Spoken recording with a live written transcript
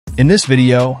In this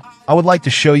video, I would like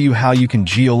to show you how you can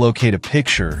geolocate a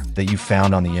picture that you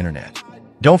found on the internet.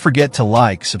 Don't forget to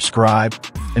like, subscribe,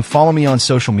 and follow me on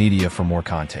social media for more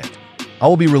content. I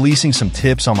will be releasing some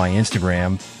tips on my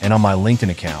Instagram and on my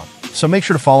LinkedIn account, so make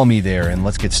sure to follow me there and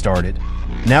let's get started.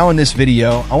 Now in this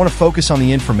video, I want to focus on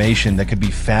the information that could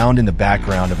be found in the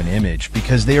background of an image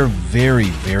because they are very,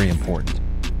 very important.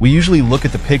 We usually look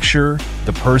at the picture,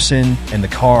 the person, and the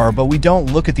car, but we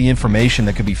don't look at the information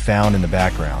that could be found in the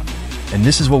background. And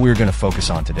this is what we're going to focus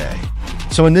on today.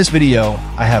 So in this video,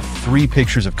 I have 3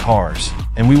 pictures of cars,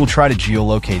 and we will try to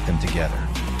geolocate them together.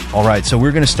 Alright, so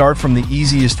we're going to start from the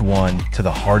easiest one to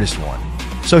the hardest one.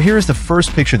 So here is the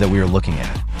first picture that we are looking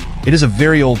at. It is a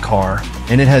very old car,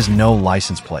 and it has no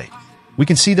license plate. We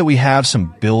can see that we have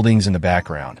some buildings in the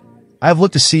background. I have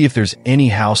looked to see if there's any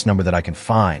house number that I can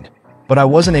find, but I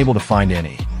wasn't able to find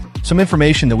any. Some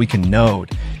information that we can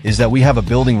note is that we have a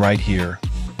building right here,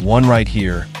 one right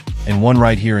here, and one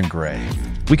right here in gray.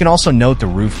 We can also note the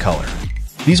roof color.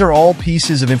 These are all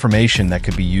pieces of information that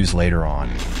could be used later on.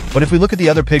 But if we look at the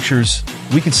other pictures,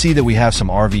 we can see that we have some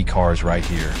RV cars right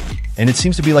here, and it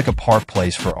seems to be like a park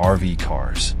place for RV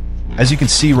cars. As you can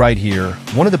see right here,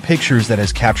 one of the pictures that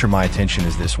has captured my attention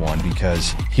is this one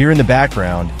because here in the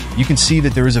background, you can see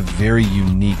that there is a very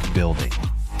unique building.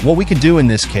 What we can do in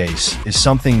this case is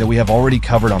something that we have already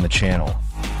covered on the channel,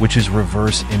 which is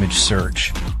reverse image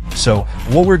search. So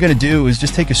what we're going to do is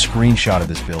just take a screenshot of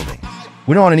this building.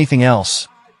 We don't want anything else.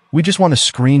 We just want a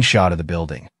screenshot of the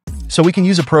building. So we can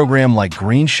use a program like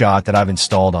GreenShot that I've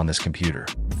installed on this computer.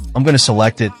 I'm going to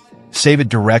select it, save it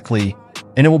directly,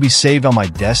 and it will be saved on my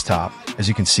desktop, as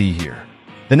you can see here.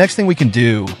 The next thing we can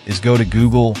do is go to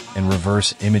Google and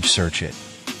reverse image search it.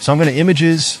 So I'm going to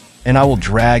Images, and I will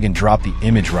drag and drop the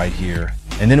image right here,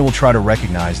 and then it will try to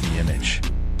recognize the image.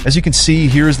 As you can see,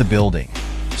 here is the building.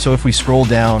 So if we scroll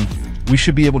down, we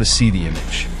should be able to see the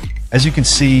image. As you can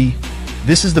see,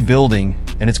 this is the building,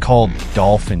 and it's called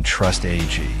Dolphin Trust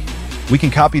AG. We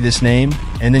can copy this name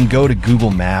and then go to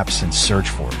Google Maps and search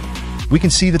for it. We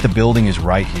can see that the building is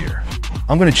right here.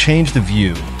 I'm going to change the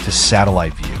view to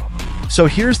satellite view. So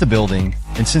here's the building,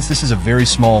 and since this is a very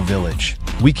small village,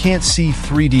 we can't see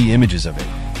 3D images of it,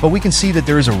 but we can see that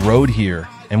there is a road here,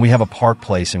 and we have a park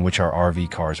place in which our RV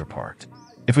cars are parked.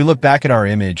 If we look back at our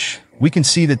image, we can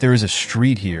see that there is a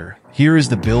street here. Here is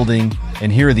the building,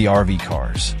 and here are the RV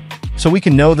cars. So we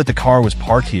can know that the car was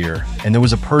parked here, and there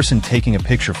was a person taking a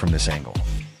picture from this angle.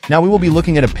 Now we will be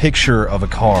looking at a picture of a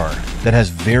car that has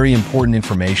very important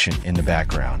information in the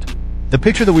background. The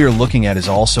picture that we are looking at is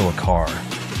also a car.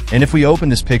 And if we open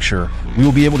this picture, we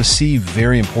will be able to see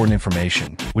very important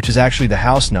information, which is actually the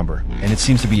house number, and it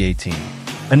seems to be 18.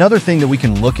 Another thing that we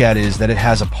can look at is that it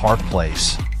has a park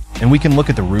place, and we can look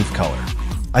at the roof color.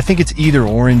 I think it's either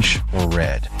orange or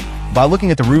red. By looking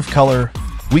at the roof color,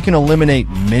 we can eliminate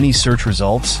many search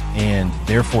results and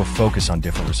therefore focus on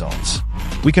different results.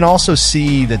 We can also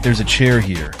see that there's a chair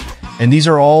here, and these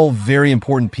are all very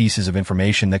important pieces of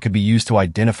information that could be used to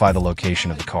identify the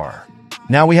location of the car.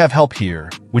 Now we have help here,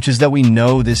 which is that we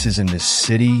know this is in this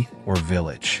city or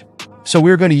village. So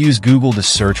we're going to use Google to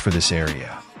search for this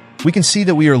area. We can see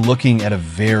that we are looking at a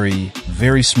very,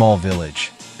 very small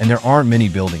village, and there aren't many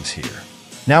buildings here.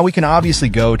 Now we can obviously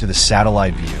go to the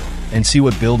satellite view and see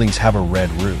what buildings have a red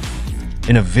roof.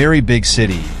 In a very big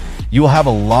city, you will have a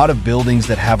lot of buildings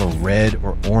that have a red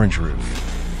or orange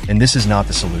roof, and this is not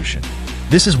the solution.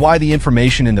 This is why the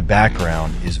information in the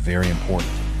background is very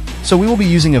important. So we will be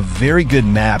using a very good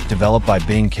map developed by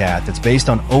BingCat that's based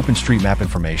on OpenStreetMap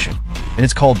information, and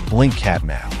it's called BlinkCat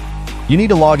Map. You need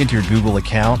to log into your Google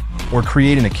account or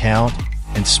create an account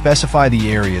and specify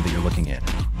the area that you're looking in.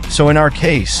 So in our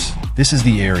case, this is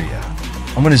the area.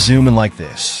 I'm going to zoom in like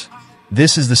this.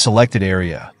 This is the selected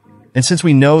area. And since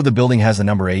we know the building has the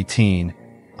number 18,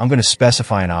 I'm going to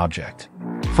specify an object.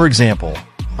 For example,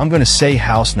 I'm going to say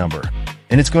house number,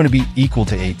 and it's going to be equal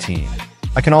to 18.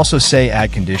 I can also say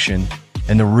add condition,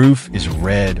 and the roof is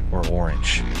red or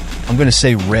orange. I'm going to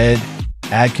say red,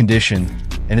 add condition,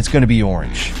 and it's going to be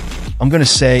orange. I'm going to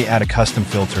say add a custom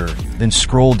filter, then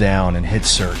scroll down and hit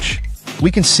search. We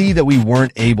can see that we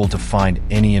weren't able to find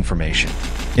any information.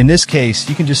 In this case,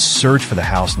 you can just search for the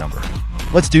house number.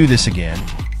 Let's do this again.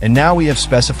 And now we have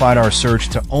specified our search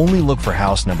to only look for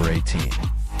house number 18.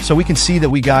 So we can see that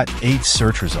we got 8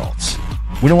 search results.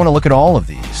 We don't want to look at all of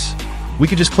these. We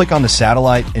could just click on the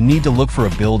satellite and need to look for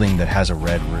a building that has a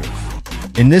red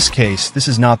roof. In this case, this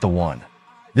is not the one.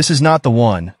 This is not the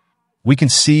one. We can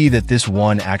see that this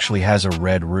one actually has a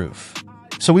red roof.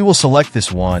 So we will select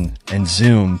this one and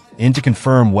zoom in to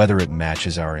confirm whether it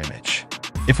matches our image.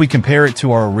 If we compare it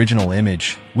to our original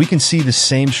image, we can see the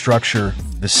same structure,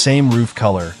 the same roof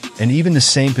color, and even the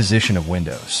same position of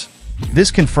windows.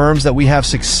 This confirms that we have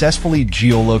successfully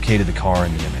geolocated the car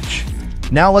in the image.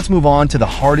 Now let's move on to the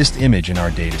hardest image in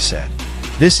our dataset.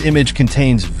 This image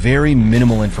contains very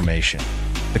minimal information.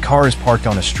 The car is parked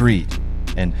on a street,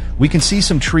 and we can see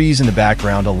some trees in the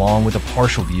background along with a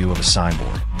partial view of a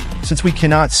signboard. Since we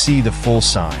cannot see the full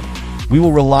sign, we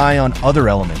will rely on other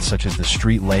elements such as the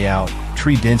street layout,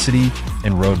 tree density,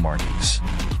 and road markings.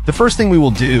 The first thing we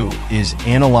will do is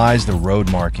analyze the road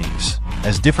markings,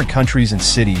 as different countries and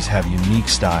cities have unique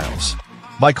styles.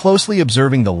 By closely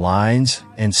observing the lines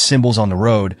and symbols on the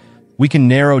road, we can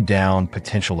narrow down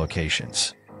potential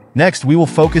locations. Next, we will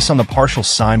focus on the partial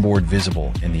signboard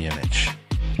visible in the image.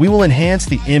 We will enhance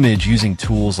the image using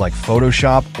tools like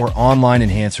Photoshop or online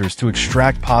enhancers to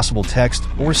extract possible text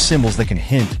or symbols that can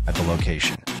hint at the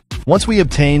location. Once we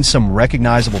obtain some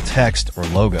recognizable text or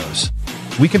logos,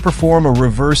 we can perform a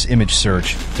reverse image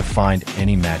search to find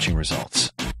any matching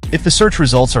results. If the search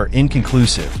results are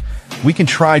inconclusive, we can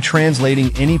try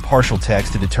translating any partial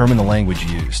text to determine the language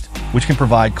used, which can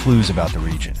provide clues about the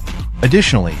region.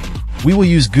 Additionally, we will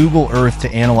use Google Earth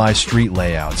to analyze street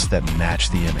layouts that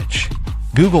match the image.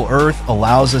 Google Earth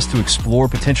allows us to explore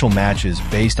potential matches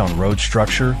based on road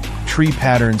structure, tree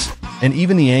patterns, and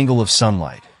even the angle of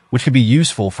sunlight, which can be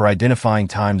useful for identifying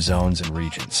time zones and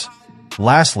regions.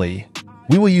 Lastly,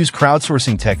 we will use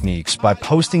crowdsourcing techniques by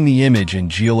posting the image in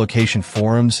geolocation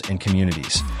forums and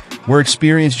communities, where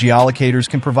experienced geolocators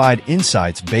can provide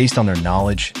insights based on their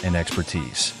knowledge and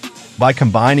expertise. By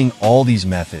combining all these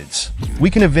methods, we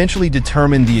can eventually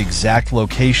determine the exact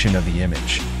location of the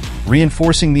image,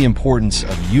 reinforcing the importance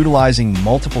of utilizing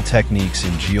multiple techniques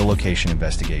in geolocation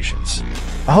investigations.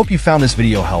 I hope you found this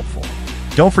video helpful.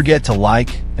 Don't forget to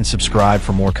like and subscribe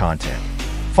for more content.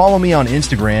 Follow me on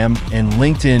Instagram and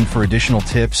LinkedIn for additional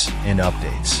tips and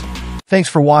updates. Thanks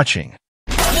for watching.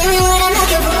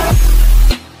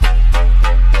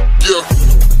 Yeah.